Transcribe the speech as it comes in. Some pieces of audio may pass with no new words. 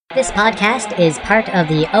This podcast is part of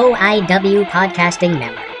the OIW Podcasting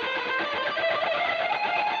Network.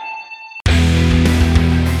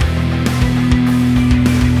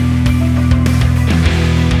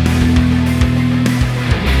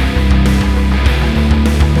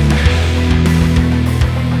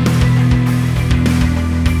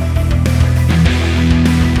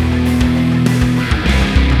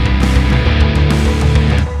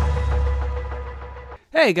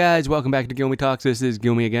 Hey guys, welcome back to Gilmy Talks. This is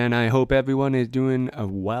Gilmy again. I hope everyone is doing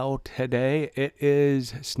well today. It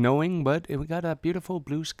is snowing, but we got a beautiful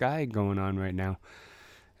blue sky going on right now.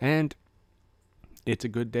 And it's a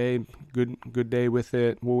good day, good day with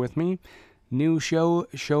me. New show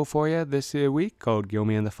for you this week called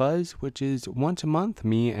Gilmy and the Fuzz, which is once a month.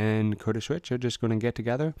 Me and Curtis Rich are just going to get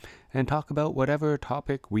together and talk about whatever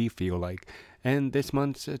topic we feel like. And this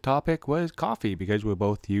month's topic was coffee, because we're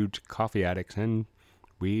both huge coffee addicts and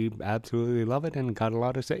we absolutely love it and got a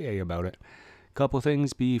lot to say about it. Couple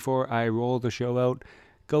things before I roll the show out.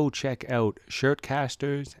 Go check out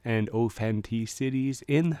Shirtcasters and Ofenty Cities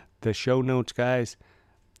in the show notes, guys.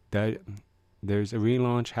 There's a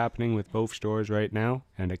relaunch happening with both stores right now,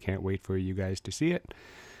 and I can't wait for you guys to see it.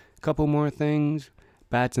 Couple more things.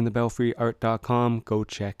 BatsInTheBelfryArt.com. Go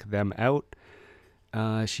check them out.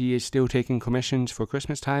 She is still taking commissions for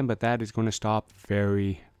Christmas time, but that is going to stop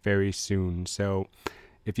very, very soon. So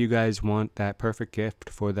if you guys want that perfect gift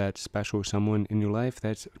for that special someone in your life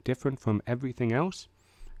that's different from everything else,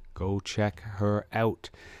 go check her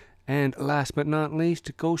out. And last but not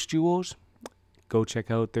least, Ghost Jewels. Go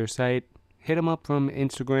check out their site. Hit them up from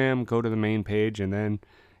Instagram. Go to the main page and then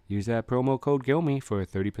use that promo code GILMY for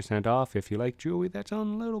 30% off if you like jewelry that's on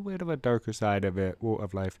a little bit of a darker side of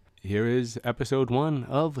life. Here is episode 1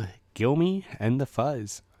 of Gilmy and the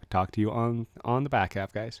Fuzz. Talk to you on the back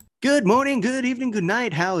half, guys. Good morning, good evening, good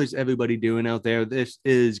night. How is everybody doing out there? This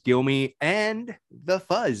is Gilmy and the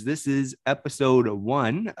Fuzz. This is episode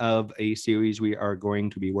 1 of a series we are going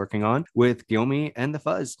to be working on with Gilmy and the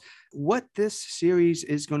Fuzz. What this series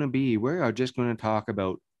is going to be, we are just going to talk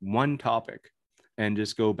about one topic and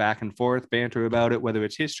just go back and forth, banter about it, whether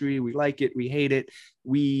it's history, we like it, we hate it,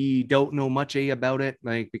 we don't know much about it.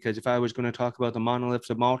 Because if I was going to talk about the monoliths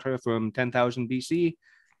of Malta from 10,000 BC,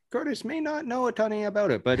 Curtis may not know a ton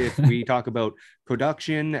about it, but if we talk about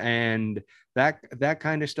production and that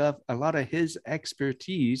kind of stuff, a lot of his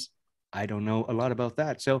expertise, I don't know a lot about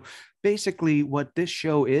that. So basically what this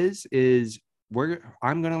show is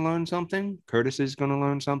I'm going to learn something, Curtis is going to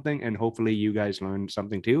learn something, and hopefully you guys learn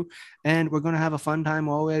something too. And we're going to have a fun time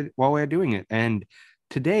while we're doing it. And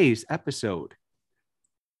today's episode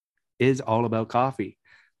is all about coffee.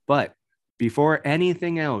 But before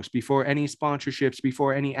anything else, before any sponsorships,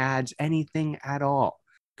 before any ads, anything at all,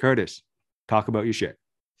 Curtis, talk about your shit.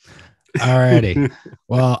 Alrighty.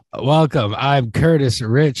 Well, welcome. I'm Curtis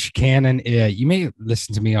Rich Cannon. You may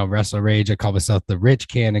listen to me on Wrestle Rage. I call myself the Rich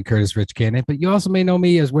Cannon, Curtis Rich Cannon, but you also may know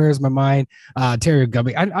me as Where's My Mind, Terry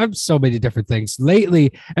Gummy. I'm so many different things.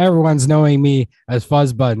 Lately, everyone's knowing me as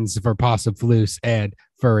Fuzz Buttons for Possum Floose and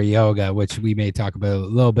Furry Yoga, which we may talk about a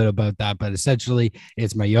little bit about that, but essentially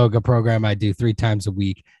it's my yoga program I do 3 times a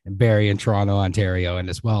week in Barrie and Toronto, Ontario, and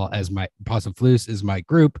as well as my Possum Floose is my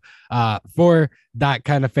group for that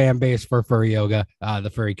kind of fan base for Furry Yoga,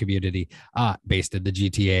 the furry community based in the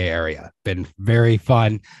GTA area. Been very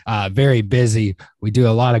fun, very busy. We do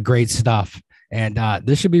a lot of great stuff. And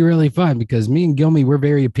this should be really fun because me and Gilmy, we're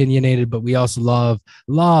very opinionated, but we also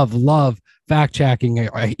love fact checking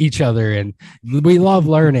each other, and we love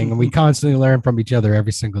learning, and we constantly learn from each other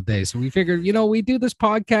every single day. So we figured, we do this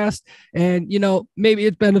podcast, and maybe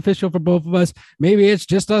it's beneficial for both of us. Maybe it's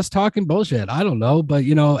just us talking bullshit. I don't know, but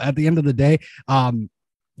at the end of the day,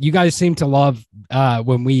 you guys seem to love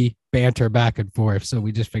when we banter back and forth. So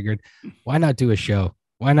we just figured, why not do a show?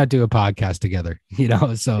 Why not do a podcast together?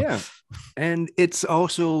 So yeah, and it's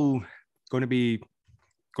also going to be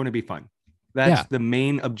fun. That's the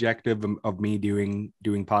main objective of me doing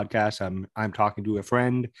podcasts. I'm talking to a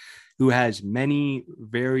friend who has many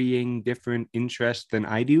varying different interests than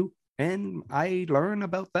I do. And I learn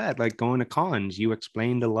about that, like going to cons. You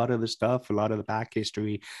explained a lot of the stuff, a lot of the back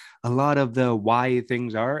history, a lot of the why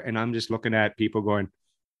things are. And I'm just looking at people going,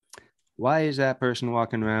 why is that person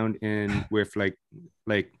walking around with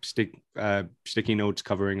sticky notes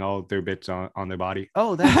covering all their bits on their body?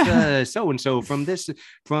 Oh, that's so and so from this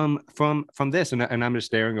and I'm just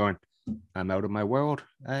staring going, I'm out of my world.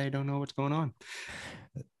 I don't know what's going on.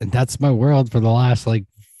 And that's my world for the last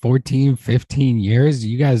 14, 15 years.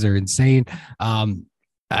 You guys are insane.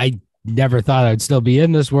 I never thought I'd still be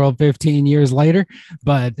in this world 15 years later,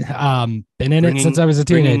 but been in it since I was a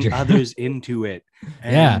teenager. Bringing others into it,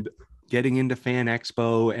 and Yeah. getting into Fan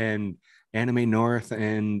Expo and Anime North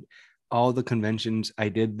and all the conventions I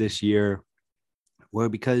did this year were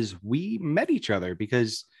because we met each other.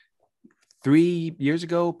 Because 3 years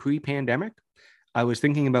ago, pre-pandemic, I was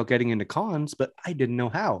thinking about getting into cons, but I didn't know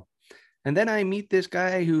how. And then I meet this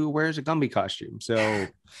guy who wears a Gumby costume. So,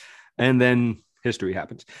 and then history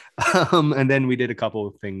happens. And then we did a couple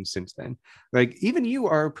of things since then. Like, even you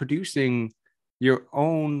are producing your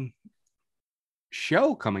own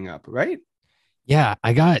show coming up, right? Yeah,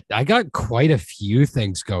 I got quite a few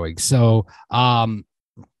things going. So,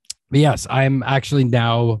 but yes, I'm actually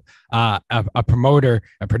now a promoter,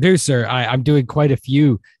 a producer. I'm doing quite a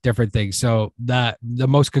few different things. So the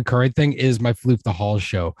most concurrent thing is my Floof the Hall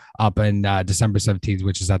show up in December 17th,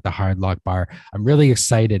 which is at the Hard Lock Bar. I'm really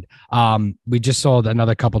excited. We just sold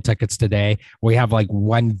another couple tickets today. We have like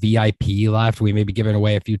one VIP left. We may be giving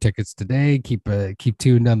away a few tickets today. Keep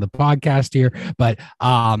tuned on the podcast here. But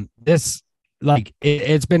this, like,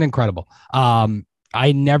 it's been incredible.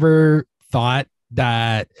 I never thought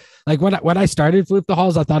that, like, when I started Flip the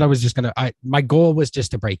Halls, I thought I was just my goal was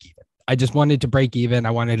just to break even. I just wanted to break even.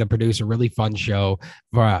 I wanted to produce a really fun show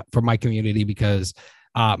for my community, because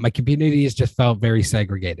my community has just felt very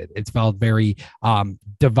segregated. It's felt very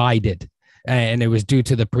divided. And it was due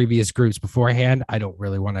to the previous groups beforehand. I don't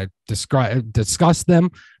really want to discuss them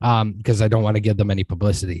because I don't want to give them any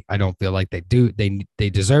publicity. I don't feel like they do. They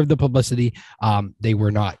deserve the publicity. They were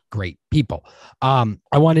not great people. I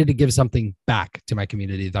wanted to give something back to my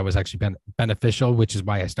community that was actually beneficial, which is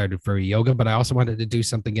why I started Furry Yoga. But I also wanted to do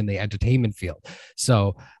something in the entertainment field.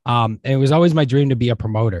 So it was always my dream to be a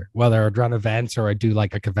promoter, whether I'd run events or I do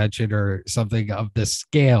like a convention or something of this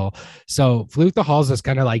scale. So Flute the Halls is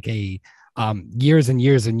kind of like a years and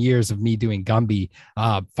years and years of me doing Gumby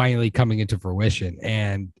finally coming into fruition.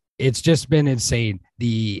 And it's just been insane,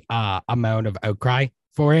 the amount of outcry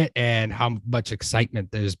for it and how much excitement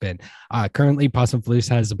there's been. Currently, Possum Floose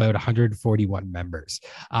has about 141 members.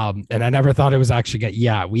 And I never thought it was actually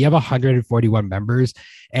we have 141 members,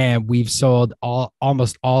 and we've sold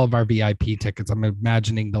almost all of our VIP tickets. I'm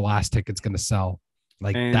imagining the last ticket's going to sell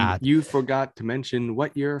like and that. You forgot to mention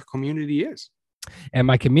what your community is. And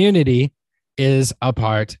my community is a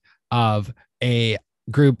part of a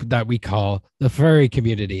group that we call the furry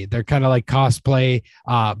community. They're kind of like cosplay,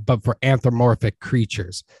 but for anthropomorphic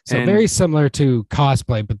creatures. So very similar to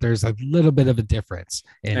cosplay, but there's a little bit of a difference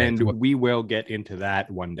in it. And we will get into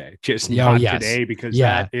that one day, just not today, because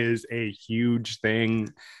that is a huge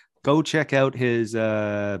thing. Go check out his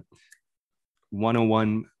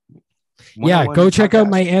 101. Go check out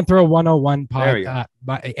my Anthro 101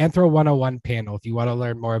 my Anthro 101 panel if you want to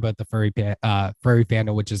learn more about the furry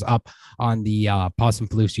panel, which is up on the Possum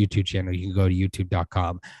Floose YouTube channel. You can go to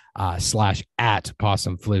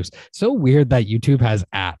youtube.com/@PossumFloose. So weird that YouTube has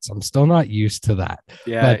ats. I'm still not used to that.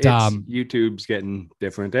 Yeah, but YouTube's getting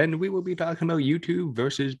different, and we will be talking about YouTube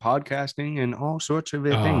versus podcasting and all sorts of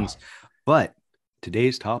things. But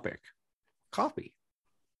today's topic, coffee.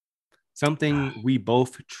 Something we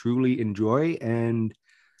both truly enjoy. And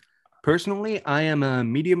personally, I am a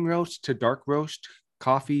medium roast to dark roast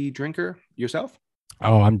coffee drinker. Yourself?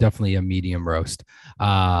 Oh, I'm definitely a medium roast.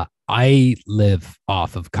 I live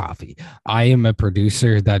off of coffee. I am a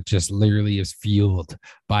producer that just literally is fueled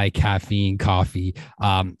by caffeine coffee.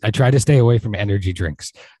 I try to stay away from energy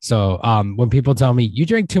drinks. So when people tell me you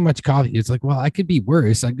drink too much coffee, it's like, well, I could be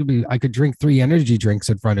worse. I could drink 3 energy drinks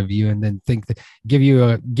in front of you and then think that give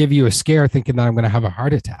you a scare thinking that I'm going to have a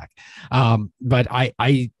heart attack. But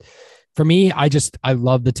for me, I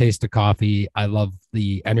love the taste of coffee. I love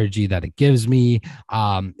the energy that it gives me.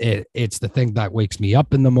 It's the thing that wakes me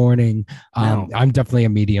up in the morning. I'm definitely a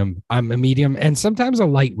medium. I'm a medium and sometimes a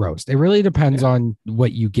light roast. It really depends on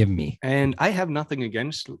what you give me. And I have nothing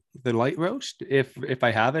against the light roast. If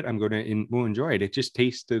I have it, I'm going to enjoy it. It just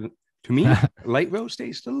tastes to me, light roast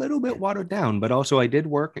tastes a little bit watered down. But also, I did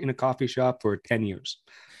work in a coffee shop for 10 years.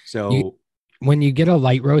 So when you get a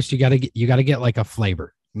light roast, you gotta get like a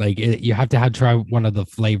flavor. Like you have to try one of the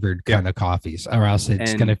flavored kind of coffees, or else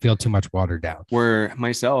it's going to feel too much watered down. Where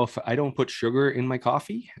myself, I don't put sugar in my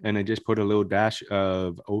coffee, and I just put a little dash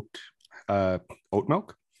of oat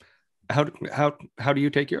milk. How do you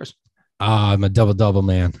take yours? I'm a double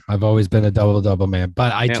man. I've always been a double man,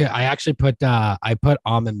 but I actually put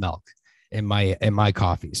almond milk in my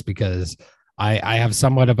coffees because I have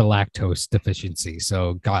somewhat of a lactose deficiency.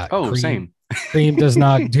 So same. Cream does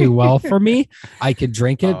not do well for me. I could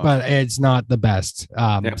drink it, but it's not the best.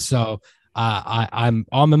 So I'm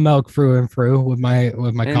almond milk through and through with my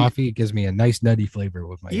And coffee. It gives me a nice nutty flavor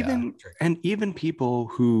with my even drink. even people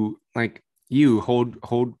who like you hold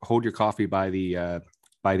your coffee by the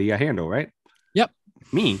handle, right? Yep.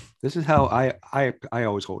 Me, this is how I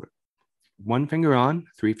always hold it. One finger on,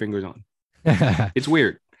 three fingers on. It's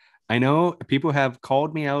weird. I know people have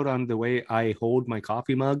called me out on the way I hold my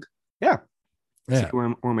coffee mug. Yeah. See, Yeah.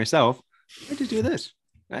 or myself, I just do this.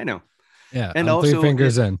 I know. Yeah. And I'm three also,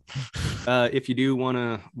 fingers in. if you do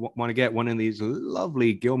want to get one of these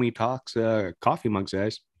lovely Gilmy Talks coffee mugs,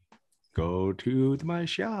 guys, go to my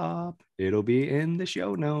shop. It'll be in the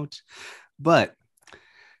show notes. But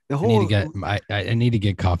the I need to whole get I need to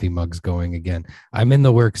get coffee mugs going again. I'm in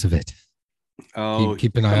the works of it. oh,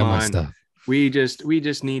 Keep an eye come on my on. stuff. We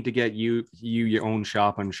just need to get you your own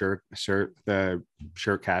shop on the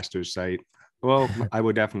Shirtcasters site. Well, I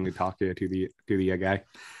would definitely talk to the guy.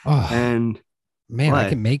 Oh And man, I but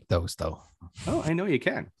can make those though. oh, I know you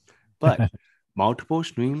can. But multiple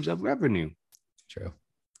streams of revenue. True.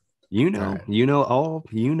 You All know, right. you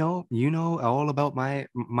know all about my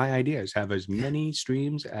ideas. Have as many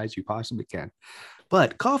streams as you possibly can.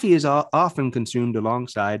 But coffee is often consumed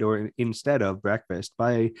alongside or instead of breakfast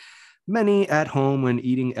by many at home when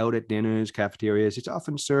eating out at dinners, cafeterias. It's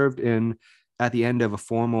often served in at the end of a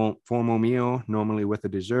formal meal, normally with a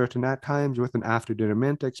dessert, and at times with an after dinner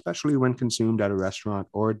mint, especially when consumed at a restaurant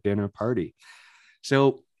or dinner party.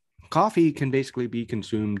 So coffee can basically be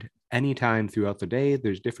consumed anytime throughout the day.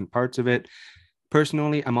 There's different parts of it.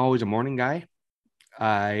 Personally, I'm always a morning guy.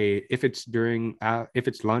 I if it's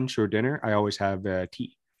lunch or dinner, I always have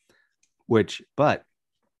tea. But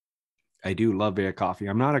I do love a coffee.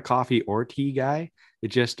 I'm not a coffee or tea guy. It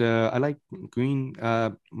just I like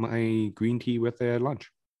my green tea with lunch.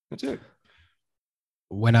 That's it.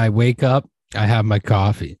 When I wake up, I have my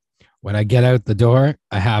coffee. When I get out the door,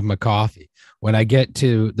 I have my coffee. When I get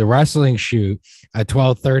to the wrestling shoot at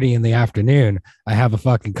 12:30 in the afternoon, I have a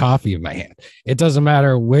fucking coffee in my hand. It doesn't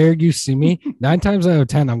matter where you see me. 9 times out of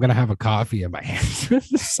 10, I'm gonna have a coffee in my hand.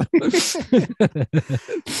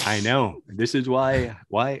 I know. This is why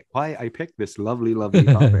I picked this lovely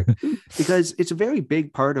topic because it's a very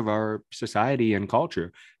big part of our society and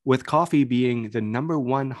culture. With coffee being the number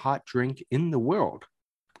one hot drink in the world,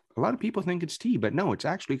 a lot of people think it's tea, but no, it's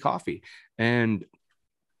actually coffee. And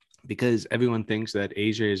because everyone thinks that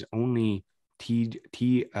Asia is only tea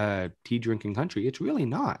drinking country, it's really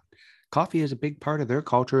not. Coffee is a big part of their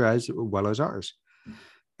culture as well as ours.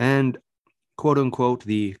 And quote unquote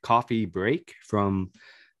the coffee break from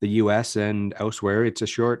the US and elsewhere, it's a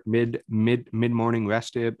short mid morning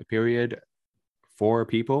rest period for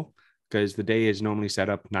people because the day is normally set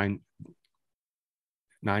up 9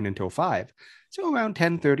 until 5. So around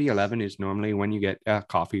 10:30, 11 is normally when you get a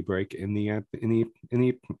coffee break in the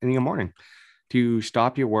morning to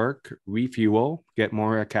stop your work, refuel, get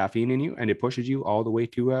more caffeine in you, and it pushes you all the way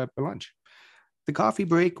to lunch. The coffee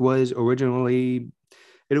break originated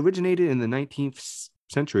in the 19th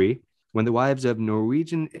century when the wives of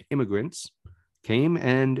Norwegian immigrants came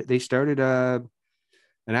and they started an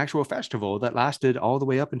actual festival that lasted all the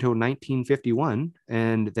way up until 1951,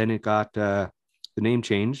 and then it got the name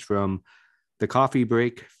changed from the Coffee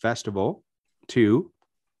Break Festival to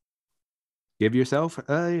give yourself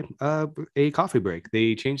a coffee break.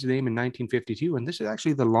 They changed the name in 1952, and this is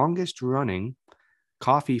actually the longest running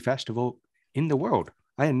coffee festival in the world.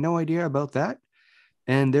 I had no idea about that.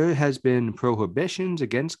 And there has been prohibitions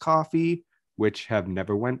against coffee, which have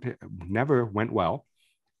never went well.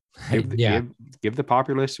 Give the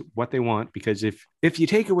populace what they want, because if you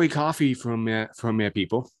take away coffee from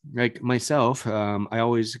people like myself, I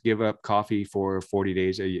always give up coffee for 40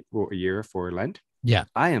 days a year for Lent. Yeah.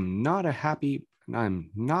 I'm not a happy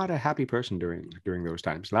person during those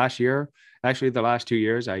times. Last year, actually the last 2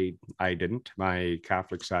 years, I didn't. My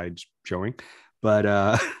Catholic side's showing, but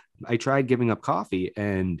I tried giving up coffee,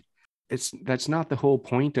 and that's not the whole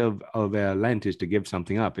point of Lent, is to give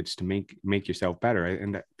something up. It's to make yourself better,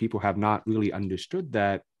 and people have not really understood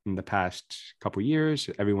that in the past couple of years.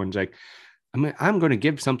 Everyone's like, I'm going to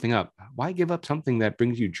give something up. Why give up something that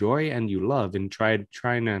brings you joy and you love, and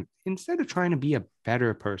instead of trying to be a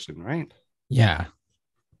better person, right? Yeah.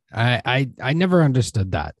 I never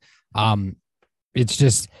understood that. It's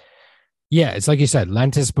just, yeah, it's like you said,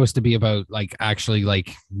 Lent is supposed to be about like actually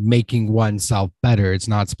like making oneself better. It's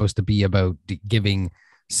not supposed to be about giving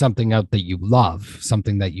something out that you love,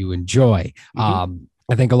 something that you enjoy. Mhm.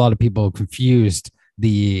 I think a lot of people confused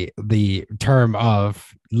the term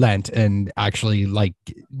of Lent and actually like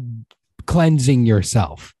cleansing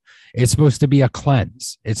yourself. It's supposed to be a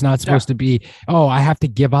cleanse. It's not supposed to be, oh, I have to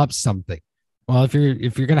give up something. Well, if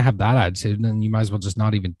you're gonna have that attitude, then you might as well just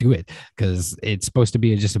not even do it because it's supposed to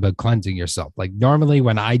be just about cleansing yourself. Like normally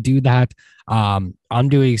when I do that, I'm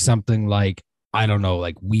doing something like I don't know,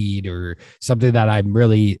 like weed or something that I've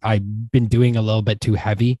been doing a little bit too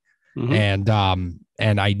heavy, Hmm.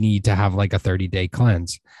 and I need to have like a 30-day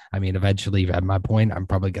cleanse. I mean, eventually at my point,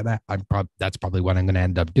 that's probably what I'm gonna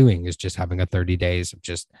end up doing is just having a 30 days of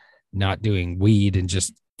just not doing weed and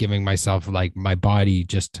just giving myself like my body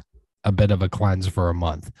just a bit of a cleanse for a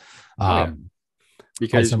month. Oh yeah, Um, I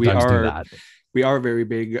because we sometimes do are that. we are very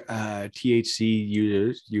big THC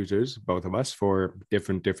users, both of us, for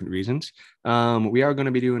different reasons. We are going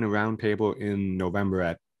to be doing a roundtable in November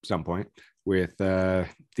at some point with the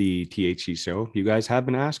THC show. You guys have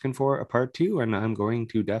been asking for a part two, and I'm going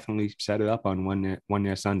to definitely set it up on one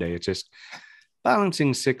year Sunday. It's just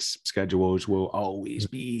balancing six schedules will always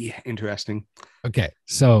be interesting. Okay,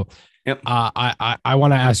 so Yep. I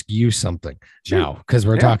want to ask you something Shoot. now because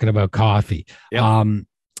we're Yeah. talking about coffee. Yep.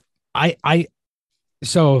 I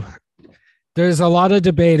so there's a lot of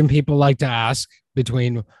debate and people like to ask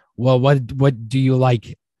between well what do you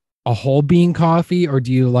like, a whole bean coffee or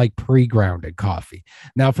do you like pre-grounded coffee?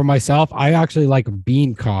 Now for myself, I actually like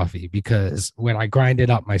bean coffee because when I grind it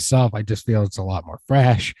up myself, I just feel it's a lot more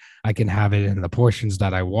fresh. I can have it in the portions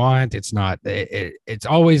that I want. It's not it's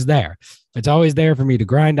always there. It's always there for me to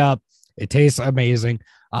grind up. It tastes amazing.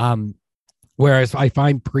 Whereas I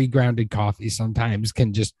find pre-grounded coffee sometimes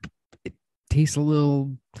can just tastes a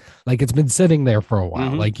little like it's been sitting there for a while.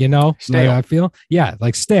 Mm-hmm. Like, you know, like Stale. I feel, yeah,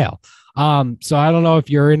 like stale. So I don't know if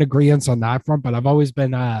you're in agreement on that front, but I've always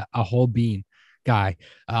been a whole bean guy.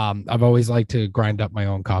 I've always liked to grind up my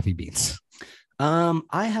own coffee beans.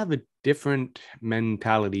 I have a different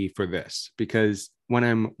mentality for this because when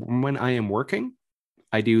I am working,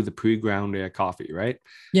 I do the pre-ground coffee, right?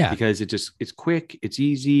 Yeah, Because it's quick, it's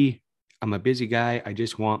easy. I'm a busy guy. I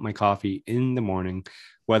just want my coffee in the morning,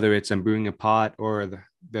 whether it's I'm brewing a pot or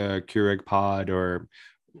the Keurig pod, or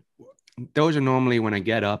those are normally when I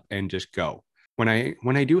get up and just go. When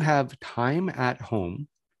I do have time at home,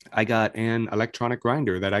 I got an electronic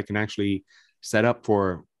grinder that I can actually set up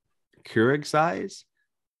for Keurig size,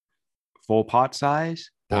 full pot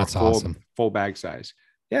size, or that's awesome. full bag size.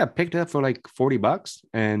 Yeah, picked it up for like $40,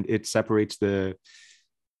 and it separates the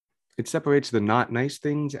not nice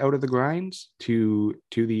things out of the grinds to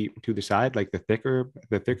the side, like the thicker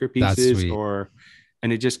That's pieces, sweet.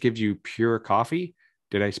 and it just gives you pure coffee.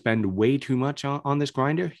 Did I spend way too much on this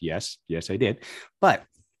grinder? Yes, I did. But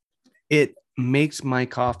it makes my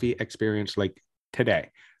coffee experience like today.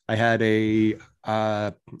 I had a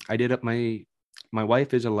I did up my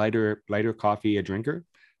wife is a lighter coffee a drinker,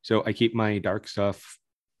 so I keep my dark stuff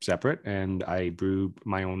separate, and I brew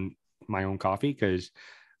my own coffee because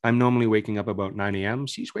I'm normally waking up about 9 a.m.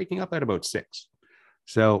 She's waking up at about 6.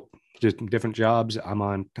 So just different jobs. I'm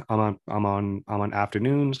on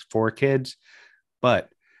afternoons, 4 kids, but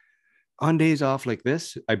on days off like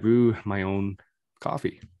this, I brew my own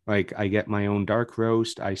coffee. Like I get my own dark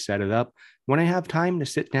roast, I set it up. When I have time to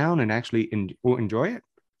sit down and actually enjoy it,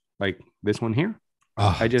 like this one here,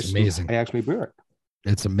 Oh, I it's just amazing. I actually brew it.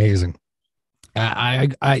 It's amazing. I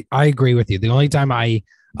agree with you. The only time I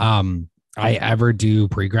ever do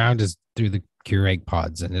pre-ground is through the Keurig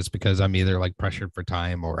pods, and it's because I'm either like pressured for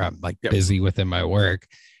time or I'm like Yep. busy within my work,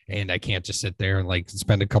 and I can't just sit there and like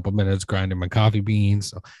spend a couple minutes grinding my coffee beans.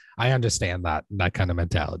 So I understand that kind of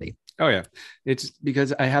mentality. Oh yeah, it's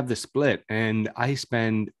because I have the split, and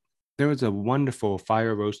There was a wonderful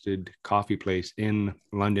fire roasted coffee place in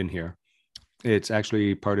London here. It's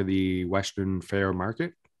actually part of the Western Fair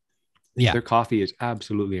Market. Yeah, Their coffee is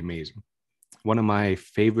absolutely amazing. One of my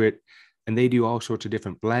favorite, and they do all sorts of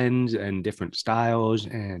different blends and different styles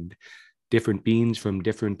and different beans from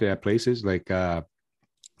different places. Like I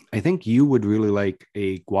think you would really like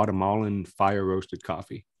a Guatemalan fire roasted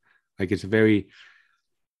coffee. Like it's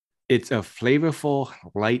a flavorful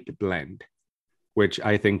light blend, which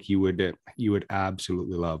I think you would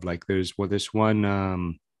absolutely love. Like there's this one,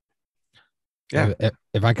 yeah.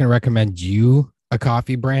 if I can recommend you a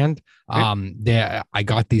coffee brand, Yeah. I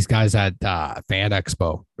got these guys at Fan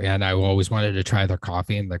Expo, and I always wanted to try their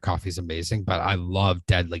coffee, and their coffee's amazing. But I love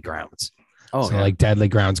Deadly Grounds. Oh So yeah. like Deadly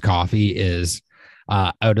Grounds coffee is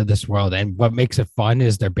out of this world. And what makes it fun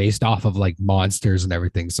is they're based off of like monsters and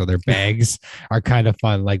everything. So their bags are kind of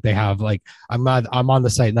fun. Like they have like I'm on the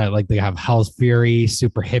site now. Like they have Hell's Fury,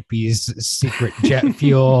 Super Hippies, Secret Jet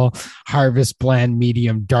Fuel, Harvest Blend,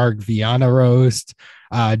 Medium Dark Vienna Roast,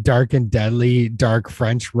 Dark and Deadly Dark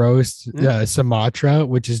French Roast, Yeah. Sumatra,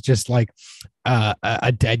 which is just like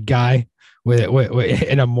a dead guy with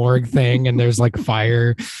in a morgue thing, and there's like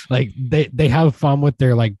fire. Like they have fun with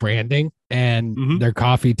their like branding, and Mm-hmm. their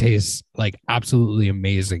coffee tastes like absolutely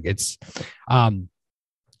amazing. Um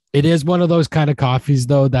it is one of those kind of coffees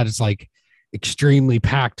though that is like extremely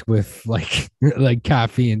packed with like like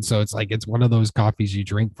caffeine. So it's like it's one of those coffees you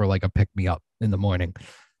drink for like a pick me up in the morning.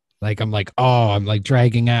 Like I'm like, oh, I'm like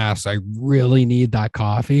dragging ass. I really need that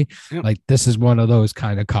coffee. Yep. Like this is one of those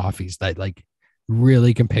kind of coffees that like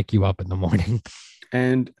really can pick you up in the morning.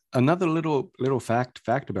 And another little fact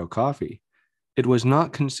about coffee, it was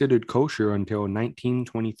not considered kosher until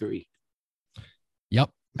 1923. Yep.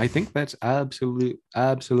 I think that's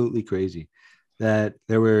absolutely crazy that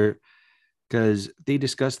there were, because they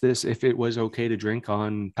discussed this if it was okay to drink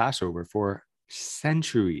on Passover for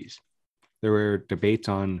centuries. There were debates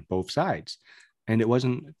on both sides, and it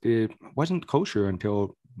wasn't kosher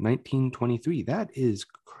until 1923. That is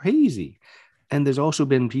crazy. And there's also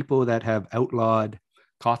been people that have outlawed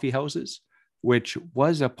coffee houses, which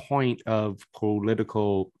was a point of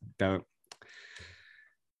political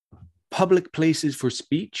public places for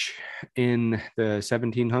speech in the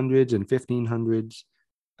 1700s and 1500s,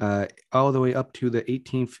 all the way up to the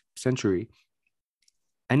 18th century.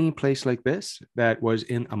 Any place like this that was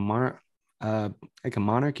in like a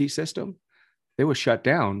monarchy system, they were shut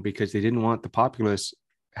down because they didn't want the populace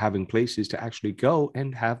having places to actually go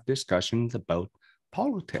and have discussions about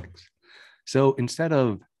politics. So instead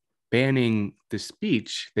of banning the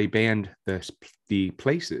speech, they banned the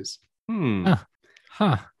places.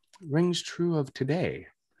 Huh. Rings true of today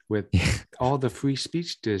with all the free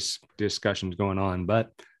speech discussions going on,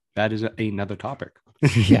 but that is another topic.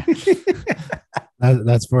 Yeah.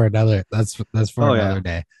 That's for another Yeah.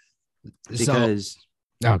 day. Because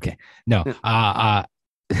okay. No. I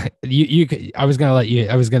was gonna let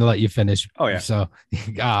you finish. Oh, yeah. So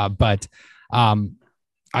but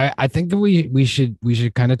I think we should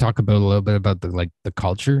kind of talk about a little bit about the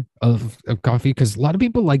culture of coffee, because a lot of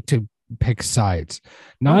people like to pick sides.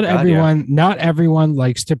 Not everyone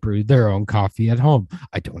likes to brew their own coffee at home.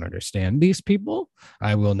 I don't understand these people.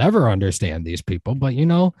 I will never understand these people, but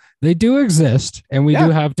they do exist, and we do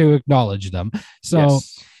have to acknowledge them. So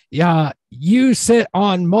yes. Yeah, you sit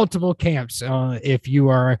on multiple camps if you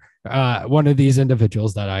are one of these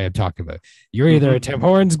individuals that I am talking about. You're either a Tim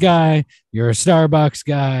Hortons guy, you're a Starbucks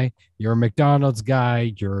guy, you're a McDonald's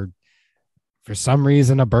guy, you're for some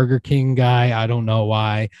reason a Burger King guy. I don't know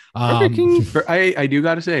why. Burger King, I do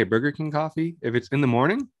got to say, Burger King coffee, if it's in the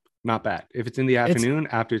morning, not bad. If it's in the afternoon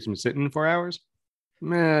after it's been sitting 4 hours,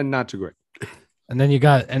 not too great. And then you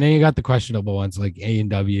got the questionable ones like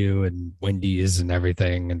A&W and Wendy's and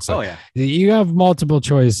everything. And so you have multiple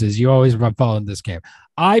choices. You always fall in this camp.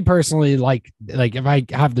 I personally like if I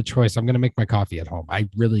have the choice, I'm gonna make my coffee at home. I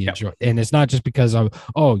really enjoy, and it's not just because of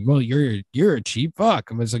you're a cheap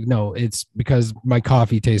fuck. It's like, no, it's because my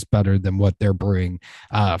coffee tastes better than what they're brewing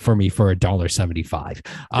for me for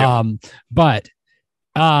 $1.75. But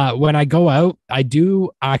when I go out, I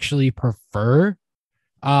do actually prefer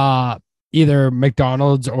either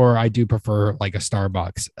McDonald's, or I do prefer like a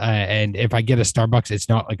Starbucks. And if I get a Starbucks, it's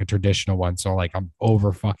not like a traditional one. So like I'm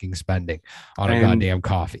over fucking spending on a goddamn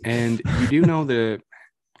coffee. And you do know the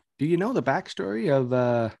backstory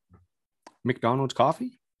of McDonald's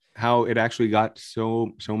coffee? How it actually got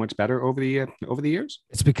so much better over the years?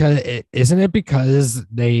 It's because isn't it because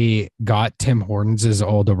they got Tim Hortons'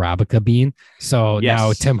 old Arabica bean? So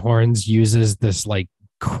now Tim Hortons uses this like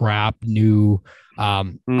crap new I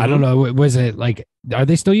don't know, was it like, are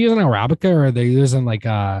they still using Arabica, or are they using like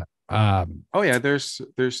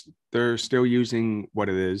they're still using what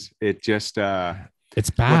it is. It just it's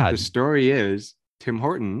bad. What the story is, Tim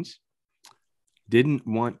Hortons didn't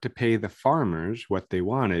want to pay the farmers what they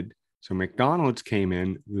wanted, so McDonald's came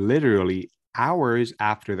in literally hours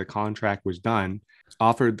after the contract was done,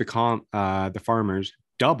 offered the farmers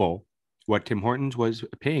double what Tim Hortons was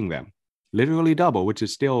paying them. Literally double, which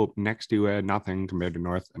is still next to nothing compared to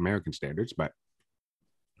North American standards, but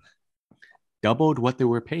doubled what they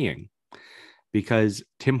were paying because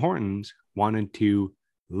Tim Hortons wanted to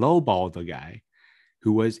lowball the guy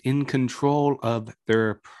who was in control of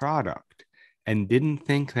their product and didn't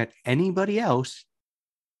think that anybody else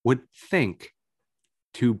would think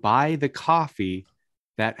to buy the coffee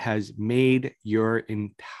that has made your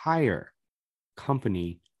entire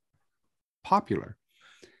company popular.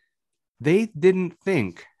 They didn't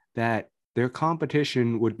think that their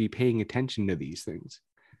competition would be paying attention to these things.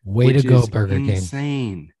 Way to go, Burger King.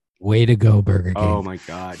 Insane. Way to go, Burger King. Oh my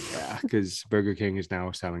God, yeah, because Burger King is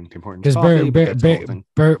now selling Tim Hortons Because coffee, but that's the whole thing.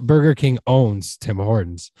 Burger King owns Tim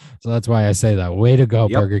Hortons. So that's why I say that. Way to go,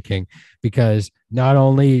 Yep. Burger King. Because not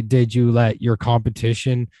only did you let your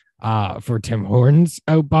competition for Tim Hortons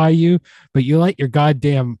outbuy you, but you let your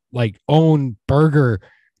goddamn like own burger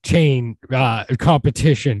chain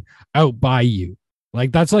competition outbuy you.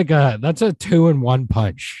 Like that's a 2-in-1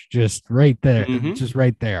 punch. Just right there. Mhm. Just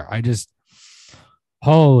right there.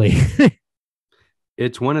 Holy.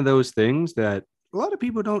 It's one of those things that a lot of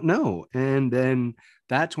people don't know. And then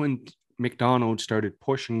that's when McDonald's started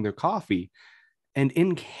pushing their coffee. And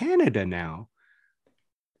in Canada now,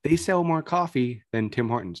 they sell more coffee than Tim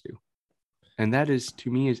Hortons do. And that is, to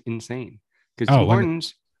me, is insane. Because Tim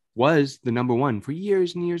Hortons was the number one for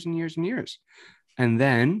years and years and years and years. And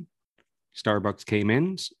then Starbucks came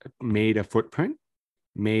in, made a footprint,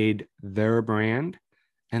 made their brand,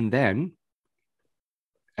 and then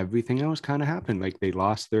everything else kind of happened. Like they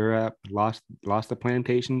lost their lost the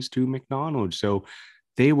plantations to McDonald's, so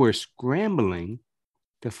they were scrambling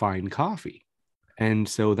to find coffee, and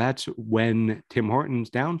so that's when Tim Hortons'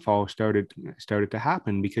 downfall started to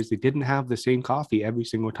happen, because they didn't have the same coffee every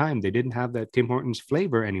single time. They didn't have that Tim Hortons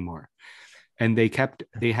flavor anymore, and they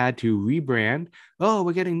had to rebrand. Oh,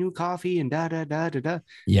 we're getting new coffee and da da da da da.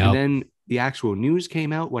 Yeah. And then the actual news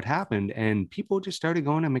came out what happened, and people just started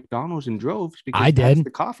going to McDonald's in droves because that's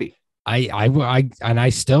the coffee. I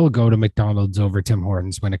still go to McDonald's over Tim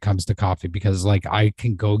Hortons when it comes to coffee, because like I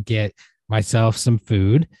can go get myself some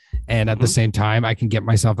food, and at the same time I can get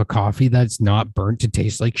myself a coffee that's not burnt to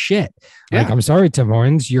taste like shit. Like, I'm sorry, Tim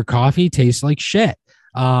Hortons, your coffee tastes like shit.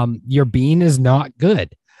 Your bean is not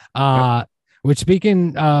good. Which,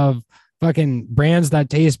 speaking of fucking brands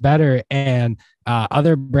that taste better and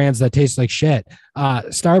other brands that taste like shit,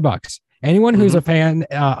 Starbucks. Anyone who's a fan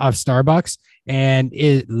of Starbucks and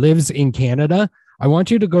it lives in Canada, I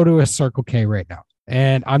want you to go to a Circle K right now.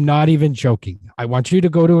 And I'm not even joking. I want you to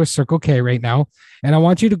go to a Circle K right now, and I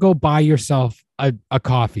want you to go buy yourself a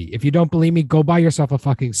coffee. If you don't believe me, go buy yourself a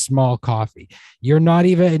fucking small coffee. You're not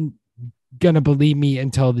even going to believe me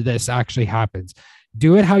until this actually happens.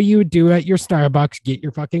 Do it how you would do at your Starbucks. Get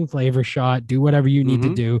your fucking flavor shot. Do whatever you need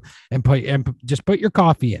to do, and just put your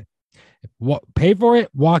coffee in. Pay for it.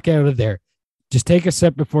 Walk out of there. Just take a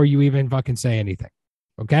sip before you even fucking say anything.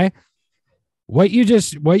 Okay. What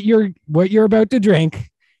you're about to drink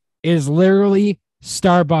is literally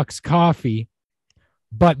Starbucks coffee,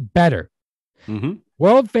 but better.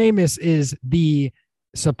 World Famous is the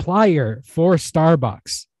supplier for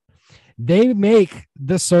Starbucks. They make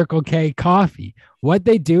the Circle K coffee. What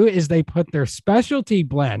they do is they put their specialty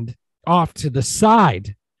blend off to the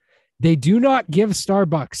side. They do not give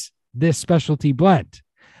Starbucks this specialty blend.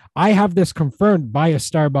 I have this confirmed by a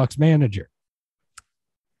Starbucks manager.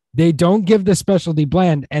 They don't give the specialty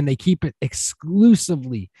blend, and they keep it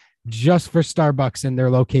exclusively just for Starbucks in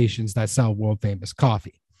their locations that sell World Famous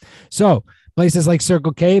coffee. So places like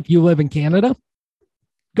Circle K, if you live in Canada,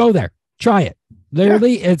 go there, try it.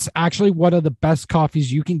 Literally, it's actually one of the best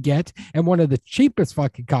coffees you can get, and one of the cheapest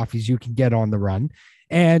fucking coffees you can get on the run.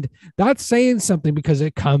 And that's saying something, because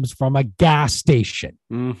it comes from a gas station.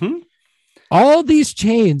 All these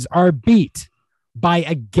chains are beat by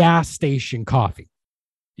a gas station coffee.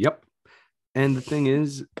 Yep. And the thing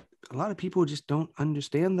is, a lot of people just don't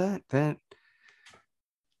understand that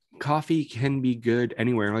coffee can be good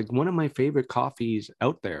anywhere. Like, one of my favorite coffees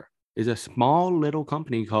out there is a small little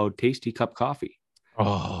company called Tasty Cup Coffee.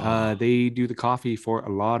 They do the coffee for a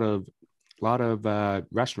lot of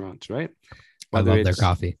restaurants, right? I love their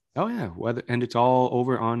coffee. Oh yeah, and it's all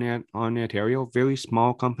over on Ontario. Very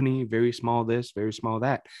small company, very small this, very small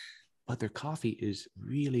that, but their coffee is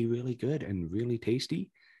really, really good and really tasty,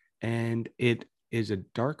 and it is a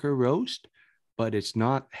darker roast, but it's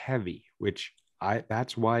not heavy, which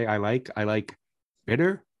that's why I like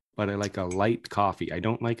bitter, but I like a light coffee. I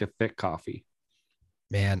don't like a thick coffee.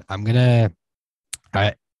 Man,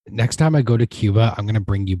 next time I go to Cuba, I'm gonna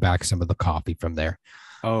bring you back some of the coffee from there.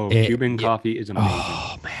 Cuban coffee is amazing.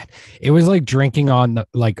 Oh man, it was like drinking on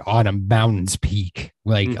a mountain's peak.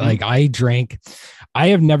 Like I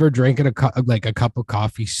have never drank a cup of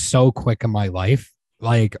coffee so quick in my life.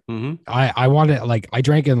 Like I wanted, like I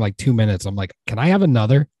drank it in like 2 minutes. I'm like, can I have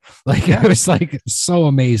another? Like it was like so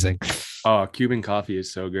amazing. Oh, Cuban coffee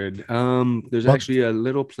is so good. There's actually a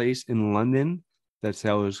little place in London that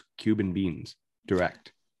sells Cuban beans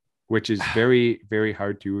direct, which is very, very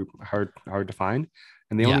hard to find.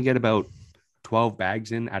 And they only get about 12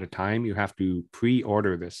 bags in at a time. You have to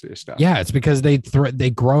pre-order this stuff. Yeah, it's because they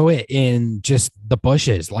grow it in just the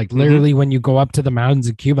bushes. Like literally when you go up to the mountains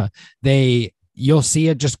of Cuba, you'll see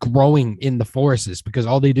it just growing in the forests because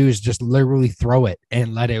all they do is just literally throw it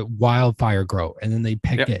and let it wildfire grow, and then they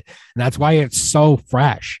pick it. And that's why it's so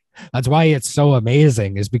fresh. That's why it's so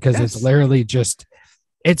amazing, is because it's literally just,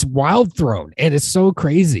 it's wild thrown, and it's so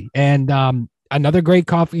crazy. And another great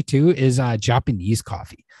coffee too is Japanese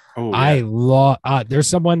coffee. Oh, yeah. I love, there's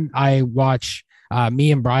someone I watch,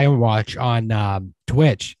 me and Brian watch on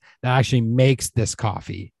Twitch that actually makes this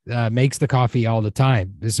coffee, makes the coffee all the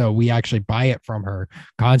time. So we actually buy it from her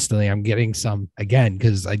constantly. I'm getting some again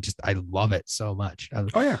because I love it so much.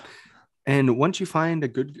 Oh yeah, and once you find a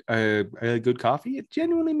good coffee, it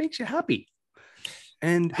genuinely makes you happy.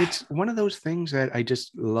 And it's one of those things that I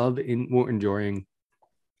just love enjoying.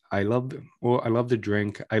 I love the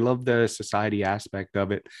drink. I love the society aspect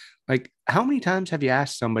of it. Like, how many times have you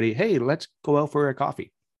asked somebody, "Hey, let's go out for a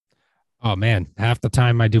coffee"? Oh man, half the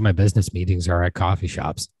time I do my business meetings are at coffee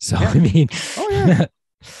shops. So I mean,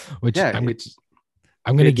 which I'm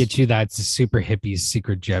going to get you that super hippie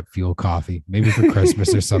secret jet fuel coffee, maybe for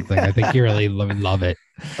Christmas or something. I think you really love it.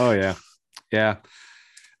 Oh yeah, yeah.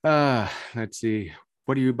 Let's see.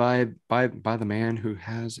 What do you buy the man who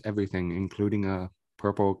has everything, including a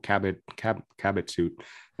purple cabot suit?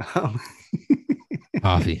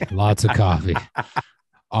 Coffee, lots of coffee.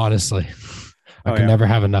 Honestly. I can never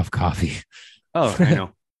have enough coffee. Oh, I know.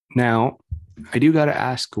 Now, I do got to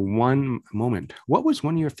ask one moment. What was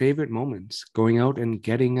one of your favorite moments going out and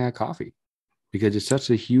getting coffee? Because it's such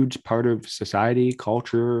a huge part of society,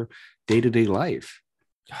 culture, day-to-day life.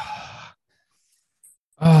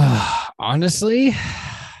 Honestly,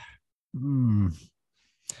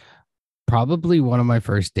 probably one of my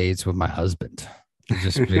first dates with my husband.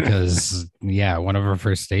 Just because, one of our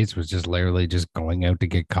first dates was just literally just going out to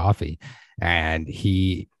get coffee. And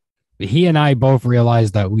he and I both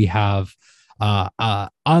realized that we have like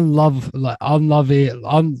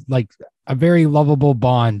a very lovable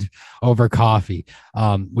bond over coffee.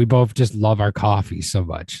 We both just love our coffee so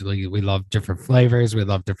much. Like, we love different flavors, we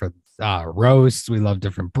love different roasts, we love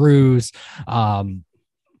different brews.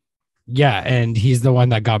 And he's the one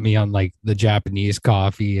that got me on like the Japanese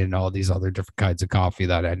coffee and all these other different kinds of coffee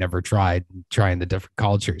that I never tried, trying the different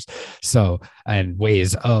cultures. So, and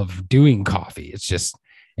ways of doing coffee. It's just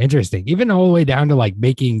interesting, even all the way down to like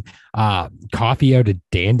making coffee out of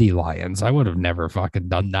dandelions. I would have never fucking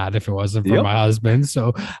done that if it wasn't for my husband.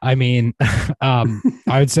 So, I mean, I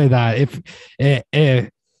would say that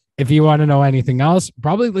if you want to know anything else,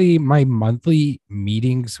 probably my monthly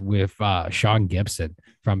meetings with Sean Gibson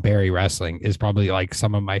from Barry Wrestling is probably like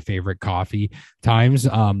some of my favorite coffee times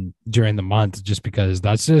during the month, just because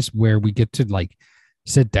that's just where we get to like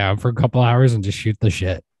sit down for a couple hours and just shoot the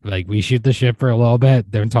shit. Like, we shoot the shit for a little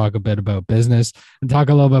bit, then talk a bit about business and talk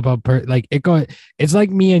a little bit about it's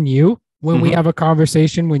like me and you when we have a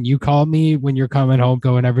conversation, when you call me, when you're coming home,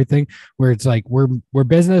 going everything, where it's like we're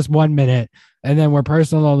business 1 minute and then we're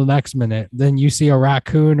personal the next minute. Then you see a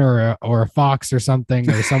raccoon or a fox or something,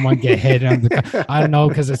 or someone get hit on I don't know,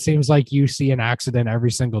 because it seems like you see an accident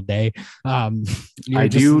every single day. I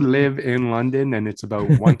do live in London, and it's about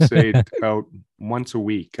once a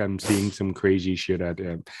week I'm seeing some crazy shit at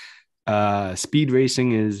him. Speed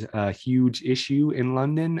racing is a huge issue in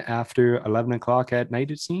London after 11 o'clock at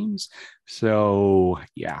night, it seems. So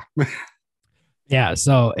yeah.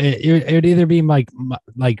 So it would either be like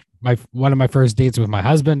my one of my first dates with my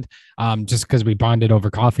husband, just because we bonded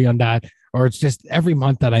over coffee on that, or it's just every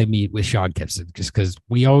month that I meet with Sean Gibson, just because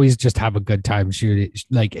we always just have a good time shooting.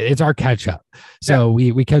 Like, it's our catch up. So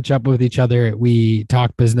we catch up with each other. We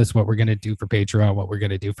talk business, what we're going to do for Patreon, what we're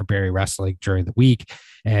going to do for Barry Wrestling during the week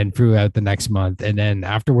and throughout the next month. And then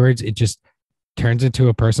afterwards, it just turns into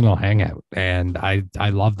a personal hangout. And I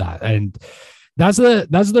love that. And that's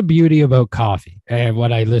the beauty about coffee. And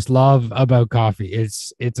what I just love about coffee,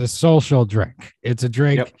 it's a social drink. It's a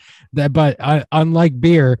drink but unlike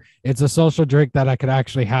beer, it's a social drink that I could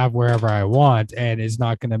actually have wherever I want, and is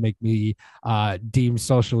not going to make me deemed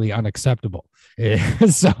socially unacceptable.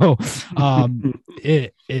 So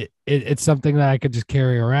it's something that I could just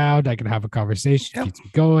carry around. I can have a conversation, keeps me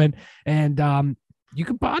going, and you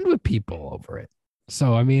can bond with people over it.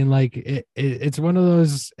 So, I mean, like it's one of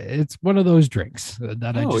those drinks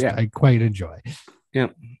that I quite enjoy. Yeah.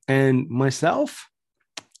 And myself,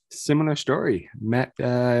 similar story. Met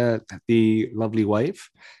the lovely wife,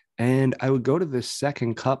 and I would go to the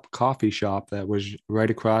Second Cup coffee shop that was right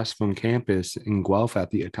across from campus in Guelph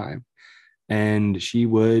at the time. And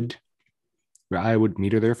I would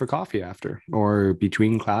meet her there for coffee after, or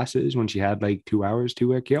between classes when she had like 2 hours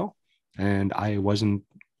to kill. And I wasn't,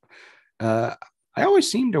 I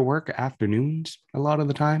always seemed to work afternoons a lot of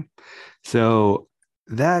the time. So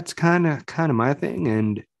that's kind of my thing,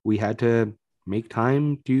 and we had to make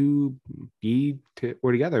time to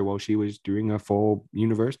we're together while she was doing a full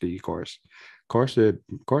university course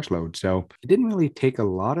load. So it didn't really take a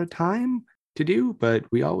lot of time to do, but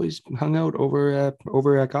we always hung out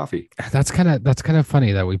over coffee. That's kind of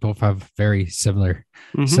funny that we both have very similar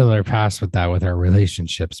Mhm. similar paths with that with our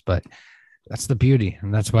relationships, but that's the beauty,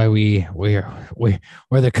 and that's why we're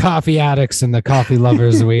the coffee addicts and the coffee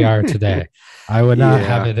lovers we are today. I would not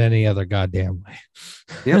have Yeah. it any other goddamn way.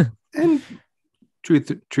 Yep. And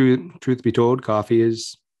truth be told, coffee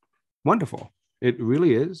is wonderful. It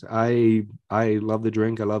really is. I love the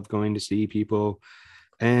drink. I love going to see people.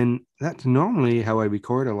 And that's normally how I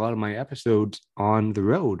record a lot of my episodes on the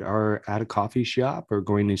road, or at a coffee shop, or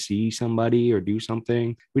going to see somebody or do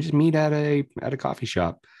something. We just meet at a coffee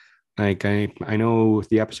shop. Like I know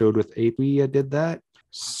the episode with AP, I did that.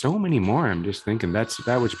 So many more. I'm just thinking that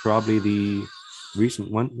was probably the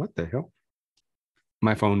recent one. What the hell?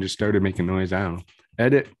 My phone just started making noise. I don't know.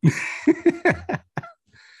 Edit.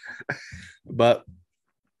 But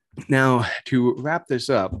now to wrap this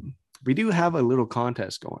up, we do have a little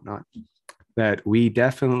contest going on that we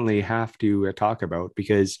definitely have to talk about,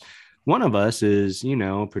 because one of us is,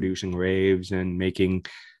 producing raves and making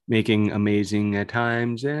amazing at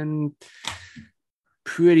times, and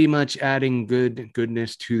pretty much adding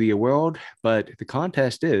goodness to the world. But the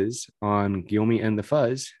contest is on Gilmy and the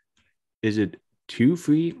Fuzz. Is it two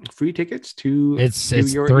free tickets to It's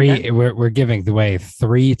your three. event? We're giving away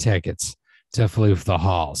 3 tickets to Floof the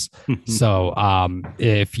Halls. So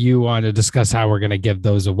if you want to discuss how we're going to give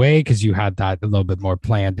those away, because you had that a little bit more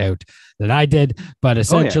planned out than I did, but Oh yeah.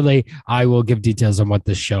 essentially I will give details on what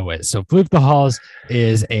this show is. So Floof the Halls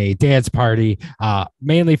is a dance party,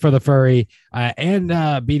 mainly for the furry and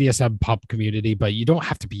BDSM pop community, but you don't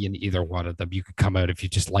have to be in either one of them. You could come out if you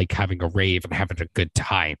just like having a rave and having a good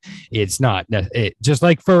time. It's not just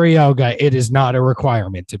like furry yoga. It is not a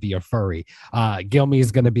requirement to be a furry. Gilmy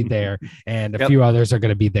is going to be there, and a Yep. few others are going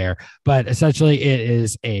to be there. But essentially, it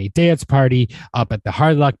is a dance party up at the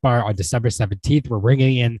Hard Luck Bar on December 17th. We're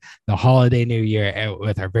ringing in the holiday New Year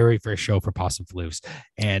with our very first show for Possum Floofs.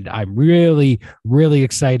 And I'm really, really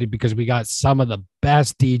excited because we got some of the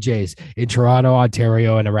best DJs in Toronto,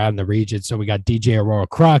 Ontario, and around the region. So we got DJ Aurora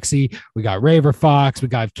Croxy, we got Raver Fox, we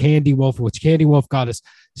got Candy Wolf, which Candy Wolf got us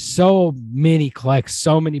so many clicks,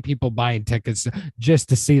 so many people buying tickets just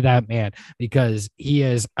to see that man, because he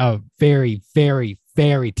is a very, very,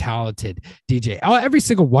 very talented DJ. Every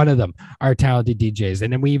single one of them are talented DJs.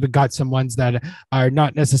 And then we even got some ones that are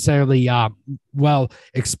not necessarily well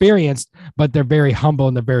experienced, but they're very humble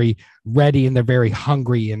and they're very ready and they're very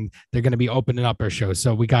hungry, and they're going to be opening up our show.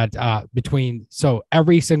 So we got so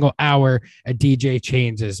every single hour a DJ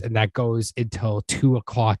changes, and that goes until 2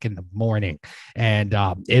 o'clock in the morning. And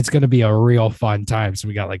it's going to be a real fun time. So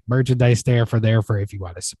we got like merchandise there for if you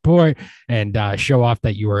want to support and show off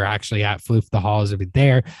that you were actually at Floof the Halls over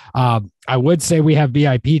there. I would say we have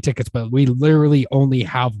VIP tickets, but we literally only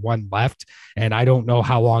have one left, and I don't know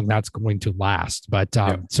how long that's going to last. But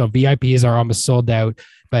so VIPs are almost sold out.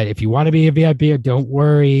 But if you want to be a VIP, don't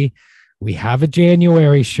worry. We have a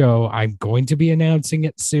January show. I'm going to be announcing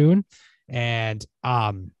it soon, and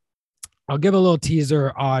I'll give a little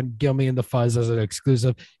teaser on Gilmy and the Fuzz as an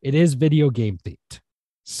exclusive. It is video game themed,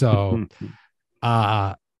 so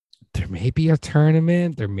there may be a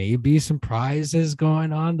tournament. There may be some prizes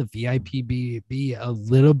going on. The VIP be a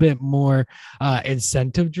little bit more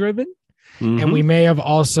incentive driven. And we may have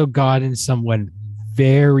also gotten someone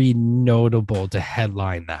very notable to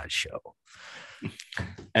headline that show.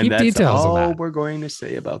 And Keep that's details all on that. we're going to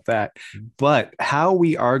say about that. But how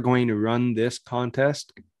we are going to run this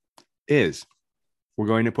contest is we're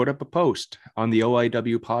going to put up a post on the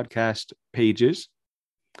OIW podcast pages,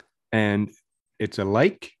 and it's a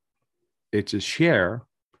like, it's a share,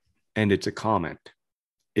 and it's a comment.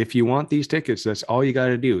 If you want these tickets, that's all you got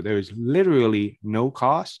to do. There's literally no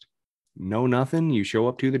cost, no nothing. You show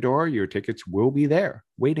up to the door, your tickets will be there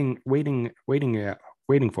waiting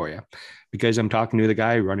for you, because I'm talking to the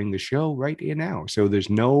guy running the show right now. So there's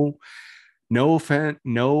no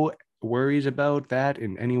worries about that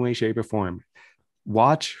in any way, shape, or form.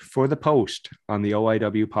 Watch for the post on the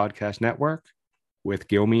OIW Podcast Network with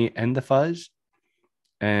Gilmy and the Fuzz,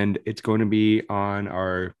 and it's going to be on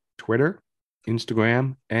our Twitter,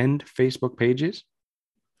 Instagram, and Facebook pages.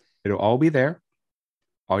 It'll all be there.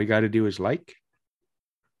 All you got to do is like,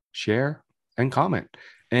 share, and comment.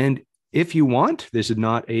 And if you want, this is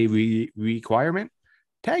not a requirement,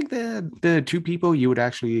 tag the two people you would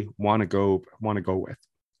actually want to go with,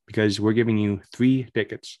 because we're giving you 3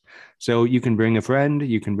 tickets. So you can bring a friend,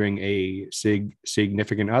 you can bring a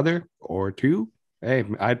significant other or 2. Hey,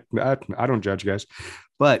 I don't judge, guys.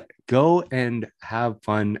 But go and have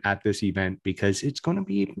fun at this event because it's gonna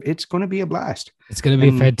be a blast. It's going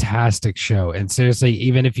to be a fantastic show. And seriously,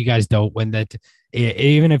 even if you guys don't win that,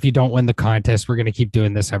 even if you don't win the contest, we're going to keep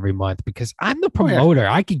doing this every month because I'm the promoter.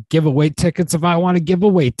 I could give away tickets if I want to give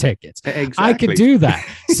away tickets. Exactly. I could do that.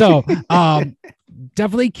 So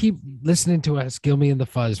definitely keep listening to us, Gilmy and the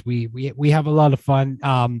Fuzz. We have a lot of fun.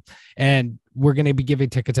 And we're going to be giving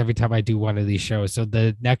tickets every time I do one of these shows. So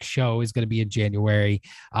the next show is going to be in January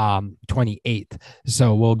 28th.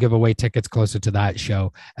 So we'll give away tickets closer to that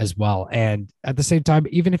show as well. And at the same time,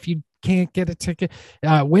 even if you can't get a ticket,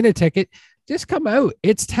 win a ticket, just come out.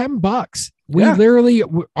 It's $10. We literally,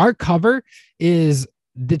 our cover is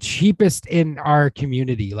the cheapest in our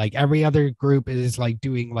community. Like every other group is like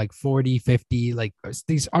doing like 40, 50, like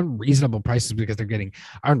these unreasonable prices because they're getting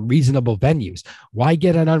unreasonable venues. Why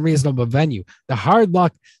get an unreasonable venue? The Hard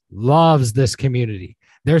Luck loves this community.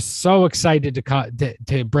 They're so excited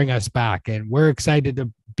to bring us back, and we're excited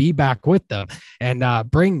to be back with them and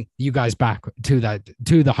bring you guys back to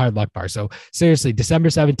the Hard Luck Bar. So seriously, December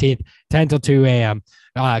 17th, 10 till 2 a.m.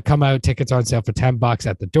 Come out. Tickets on sale for $10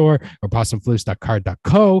 at the door or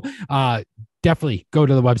possumfloose.card.co. Definitely go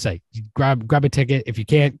to the website, grab a ticket. If you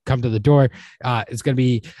can't, come to the door. It's going to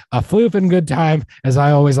be a floofing good time, as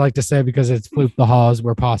I always like to say, because it's floof the halls.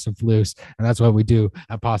 We're Possum Floose, and that's what we do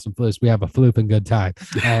at Possum Floose. We have a floofing good time,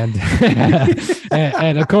 and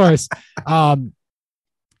and of course,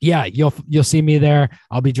 yeah, you'll see me there.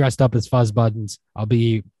 I'll be dressed up as Fuzz Buttons. I'll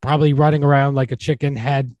be probably running around like a chicken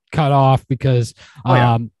head cut off because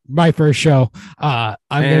my first show. I'm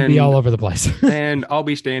gonna be all over the place. And I'll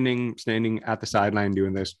be standing at the sideline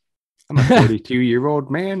doing this. I'm a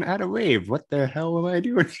 42-year-old man at a rave. What the hell am I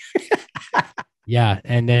doing? Yeah,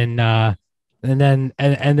 and then a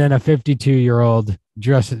 52-year-old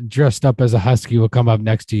dressed up as a husky will come up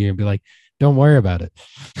next to you and be like, "Don't worry about it."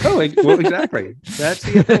 Oh, well, exactly. That's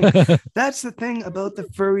the thing. That's the thing about the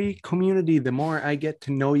furry community. The more I get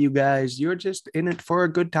to know you guys, you're just in it for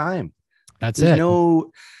a good time. There's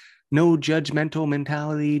no judgmental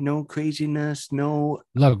mentality, no craziness, no.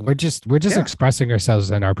 Look, we're just expressing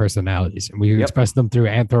ourselves and our personalities, and we express them through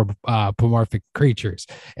anthropomorphic creatures,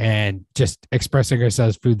 and just expressing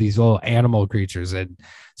ourselves through these little animal creatures. And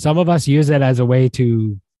some of us use it as a way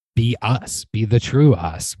to be us, be the true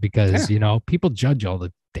us, because people judge all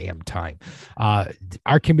the damn time.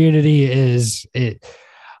 Our community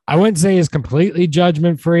I wouldn't say is completely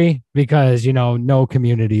judgment free, because no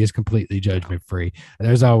community is completely judgment free.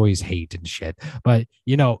 There's always hate and shit, but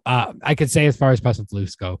I could say, as far as Possum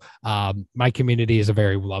Floose go, my community is a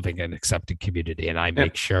very loving and accepting community, and I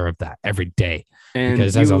make sure of that every day. And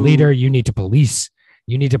because as a leader, you need to police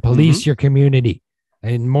your community,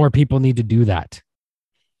 and more people need to do that.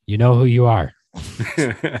 You know who you are.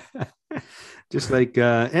 Just like,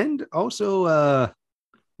 and also,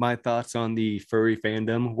 my thoughts on the furry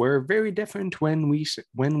fandom were very different when we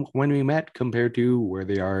met compared to where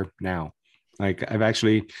they are now. Like,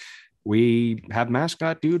 we have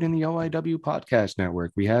Mascot Dude in the OIW podcast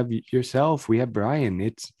network. We have yourself. We have Brian.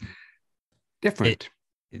 It's different.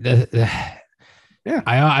 Yeah.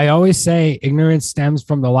 I always say ignorance stems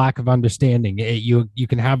from the lack of understanding. You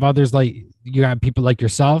can have others, like you have people like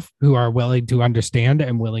yourself who are willing to understand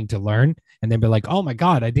and willing to learn, and then be like, "Oh my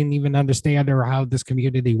God, I didn't even understand or how this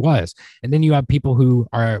community was." And then you have people who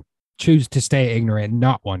choose to stay ignorant and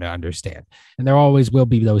not want to understand. And there always will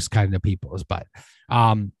be those kind of people. But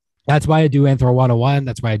that's why I do Anthro 101.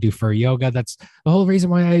 That's why I do furry yoga. That's the whole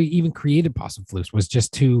reason why I even created Possum Floose, was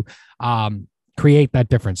just to create that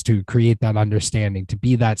difference, to create that understanding, to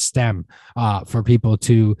be that stem for people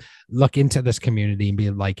to look into this community and be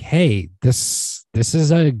like, "Hey, this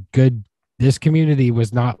community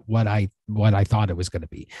was not what I thought it was going to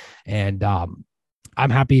be." And I'm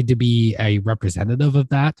happy to be a representative of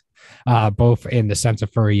that, both in the sense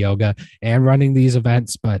of furry yoga and running these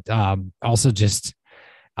events, but also just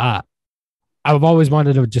I've always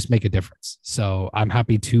wanted to just make a difference. So I'm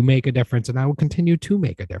happy to make a difference, and I will continue to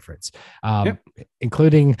make a difference,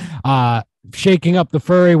 including shaking up the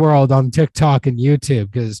furry world on TikTok and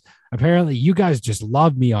YouTube, because apparently you guys just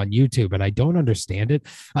love me on YouTube and I don't understand it.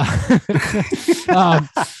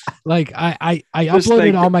 Like I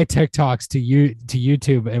uploaded all my TikToks to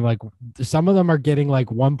YouTube, and like some of them are getting like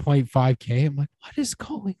 1.5K. I'm like, what is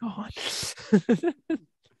going on?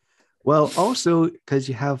 Well, also because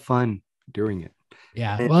you have fun doing it.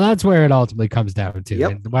 Yeah, well, that's where it ultimately comes down to,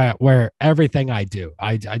 Yep. and where everything I do,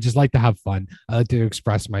 I just like to have fun. I like to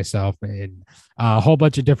express myself in a whole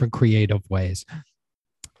bunch of different creative ways,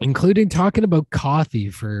 including talking about coffee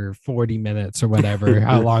for 40 minutes or whatever,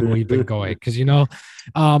 how long we've been going. Because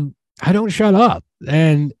I don't shut up.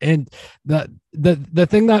 And the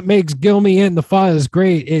thing that makes Gilmy and the Fuzz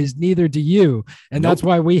great is neither do you. And that's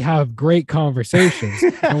why we have great conversations.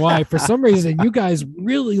 And why, for some reason, you guys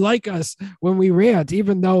really like us when we rant,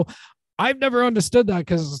 even though I've never understood that.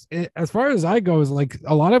 Because as far as I go, is like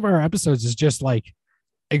a lot of our episodes is just like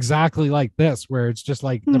exactly like this, where it's just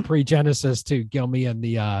like the pre-genesis to Gilmy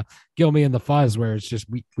and the Fuzz, where it's just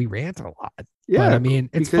we rant a lot. Yeah, but I mean,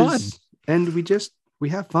 it's fun, and we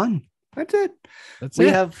have fun. That's it. We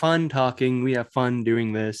have fun talking. We have fun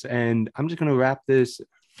doing this, and I'm just gonna wrap this.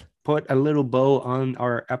 Put a little bow on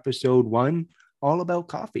our episode 1, all about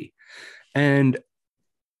coffee. And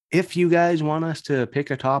if you guys want us to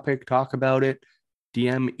pick a topic, talk about it,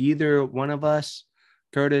 DM either one of us.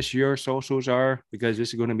 Curtis, your socials are, because this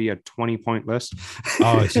is going to be a 20-point list.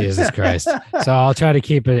 Oh, Jesus Christ. So I'll try to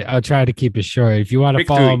keep it short. If you want to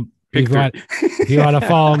follow, if you want to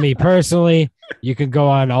follow me personally, you can go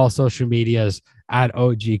on all social medias at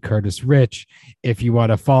OG Curtis Rich. If you want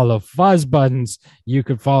to follow Fuzz Buttons, you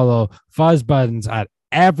can follow Fuzz Buttons at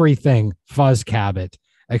everything Fuzz Cabot,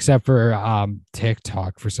 except for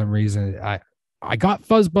TikTok. For some reason, I got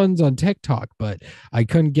Fuzz Buttons on TikTok, but I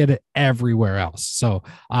couldn't get it everywhere else. So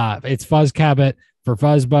it's Fuzz Cabot for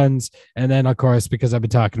Fuzz Buttons. And then, of course, because I've been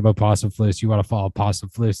talking about Possum Floose, you want to follow Possum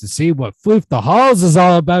Floose to see what Floof the Halls is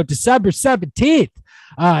all about December 17th.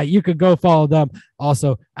 You could go follow them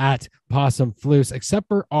also at Possum Floose, except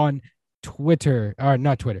for on Twitter, or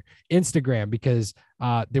not Twitter, Instagram, because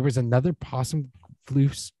there was another Possum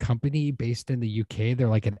Floose company based in the UK. They're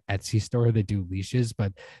like an Etsy store that do leashes,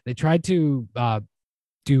 but they tried to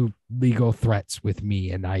do legal threats with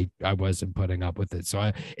me, and I wasn't putting up with it.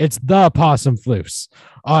 So it's the Possum Floose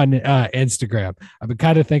on Instagram. I've been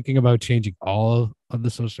kind of thinking about changing all of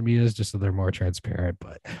the social medias just so they're more transparent,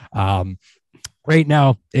 but right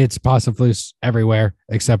now it's Possum Floose everywhere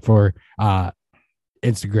except for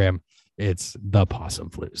Instagram. It's the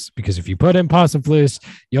Possum Floose, because if you put in Possum Floose,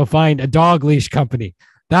 you'll find a dog leash company.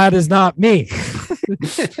 That is not me.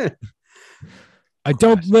 I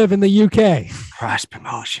don't live in the UK. Cross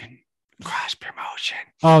promotion.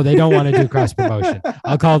 Oh, they don't want to do cross promotion.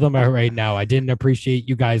 I'll call them out right now. I didn't appreciate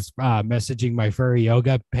you guys messaging my furry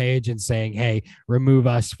yoga page and saying, hey, remove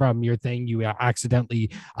us from your thing. You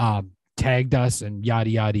accidentally tagged us and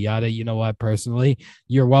yada, yada, yada. You know what? Personally,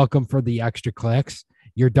 you're welcome for the extra clicks.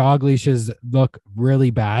 Your dog leashes look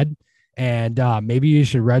really bad, and maybe you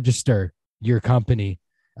should register your company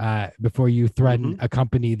before you threaten a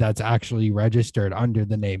company that's actually registered under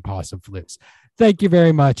the name Possum Floose. Thank you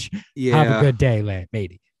very much. Yeah. Have a good day,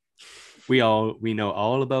 matey. We know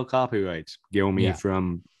all about copyrights. Gilmy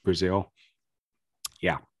from Brazil.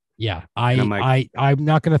 Yeah. Yeah. I'm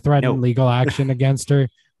not going to threaten legal action against her.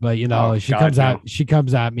 But she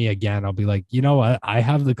comes at me again. I'll be like, you know what? I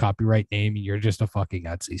have the copyright name. You're just a fucking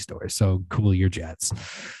Etsy store. So cool your jets.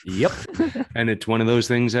 Yep. And it's one of those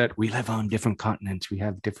things that we live on different continents. We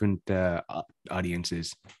have different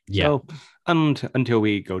audiences. Yeah. So until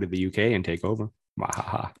we go to the UK and take over.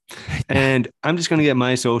 And I'm just gonna get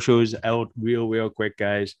my socials out real quick,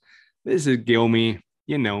 guys. This is Gilmy.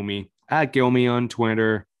 You know me. At Gilmy on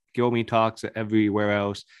Twitter. Gilmy Talks everywhere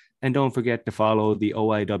else. And don't forget to follow the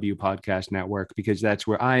OIW Podcast Network, because that's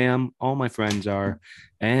where I am. All my friends are.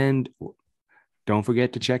 And don't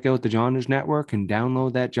forget to check out the Genres Network and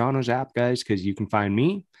download that Genres app, guys, because you can find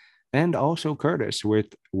me and also Curtis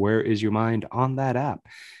with Where Is Your Mind on that app.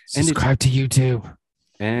 Subscribe to YouTube.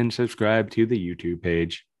 And subscribe to the YouTube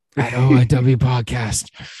page. At OIW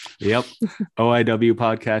Podcast. Yep. OIW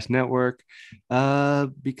Podcast Network.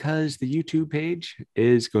 Because the YouTube page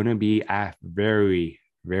is going to be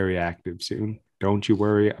very active soon. Don't you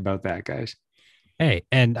worry about that, guys. Hey,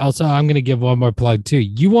 and also I'm going to give one more plug too.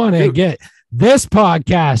 You want to get this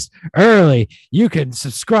podcast early, you can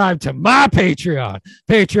subscribe to my Patreon,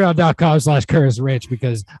 patreon.com/Curtis Rich,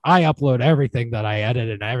 because I upload everything that I edit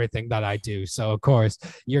and everything that I do. So of course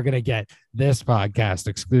you're going to get this podcast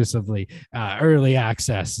exclusively early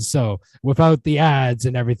access. So without the ads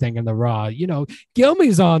and everything in the raw,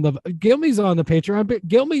 Gilmy's on the Patreon, but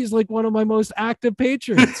Gilmy's like one of my most active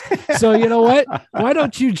patrons. So you know what? Why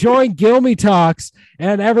don't you join Gilmy Talks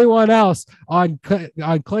and everyone else on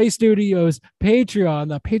Clay Studios Patreon,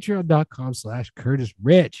 the patreon.com/Curtis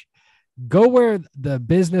Rich. Go where the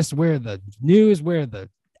business, where the news, where the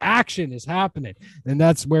action is happening. And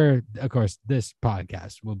that's where, of course, this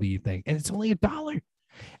podcast will be a thing. And it's only $1.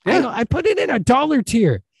 Yeah. I put it in $1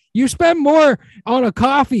 tier. You spend more on a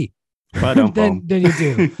coffee than you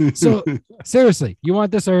do. So seriously, you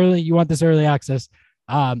want this early? You want this early access?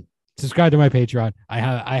 Subscribe to my Patreon.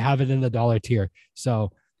 I have it in the $1 tier.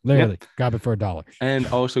 So literally, grab it for $1. And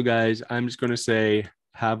also, guys, I'm just gonna say,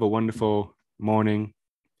 have a wonderful morning,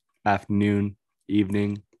 afternoon,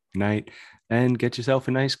 evening, night, and get yourself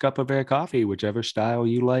a nice cup of Air coffee, whichever style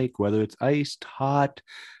you like, whether it's iced, hot,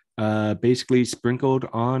 basically sprinkled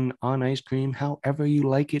on ice cream, however you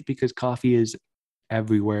like it, because coffee is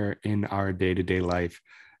everywhere in our day-to-day life.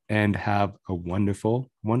 And have a wonderful,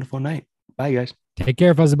 wonderful night. Bye, guys. Take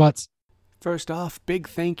care, fuzzy butts. First off, big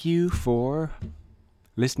thank you for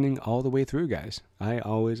listening all the way through, guys. I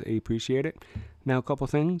always appreciate it. Now, a couple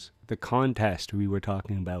things. The contest we were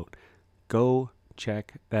talking about. Go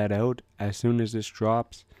check that out as soon as this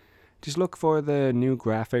drops. Just look for the new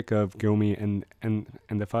graphic of Gilmy and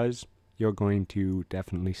the Fuzz. You're going to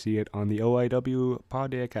definitely see it on the OIW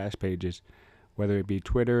podcast pages, whether it be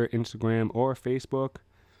Twitter, Instagram, or Facebook.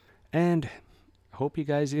 And hope you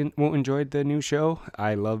guys enjoyed the new show.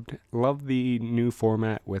 I loved the new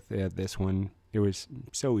format with this one. It was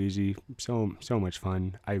so easy, so much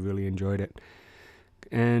fun. I really enjoyed it.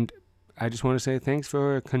 And I just want to say thanks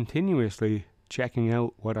for continuously checking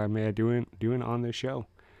out what I'm doing on this show.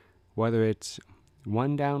 Whether it's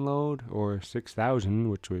 1 download or 6,000,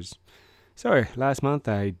 which was, last month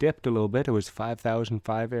I dipped a little bit. It was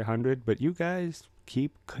 5,500, but you guys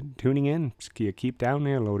keep tuning in, keep down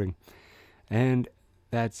there loading. And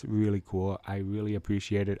that's really cool. I really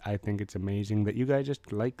appreciate it. I think it's amazing that you guys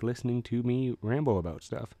just like listening to me ramble about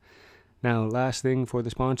stuff. Now, last thing for the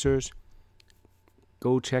sponsors,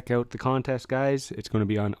 go check out the contest, guys. It's going to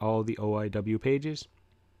be on all the OIW pages,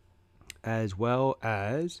 as well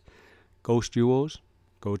as Ghost Jewels.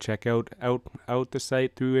 Go check out the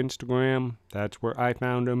site through Instagram. That's where I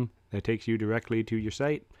found them. That takes you directly to your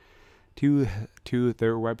site, to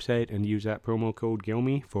their website, and use that promo code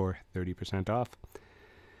GILMY for 30% off.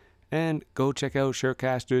 And go check out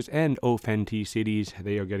Shirtcasters and Ofenty Cities.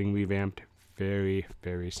 They are getting revamped very,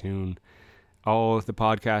 very soon. All of the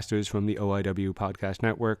podcasters from the OIW Podcast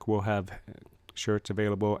Network will have shirts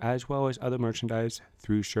available, as well as other merchandise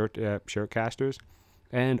through Shirtcasters.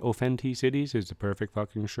 And Ofenty Cities is the perfect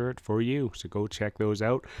fucking shirt for you. So go check those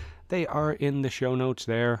out. They are in the show notes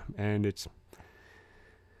there, and it's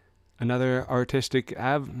another artistic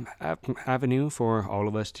avenue for all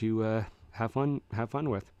of us to have fun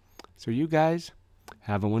with. So you guys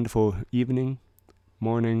have a wonderful evening,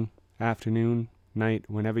 morning, afternoon, night,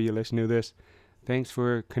 whenever you listen to this. Thanks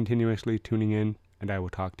for continuously tuning in, and I will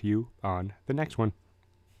talk to you on the next one.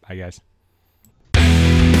 Bye, guys.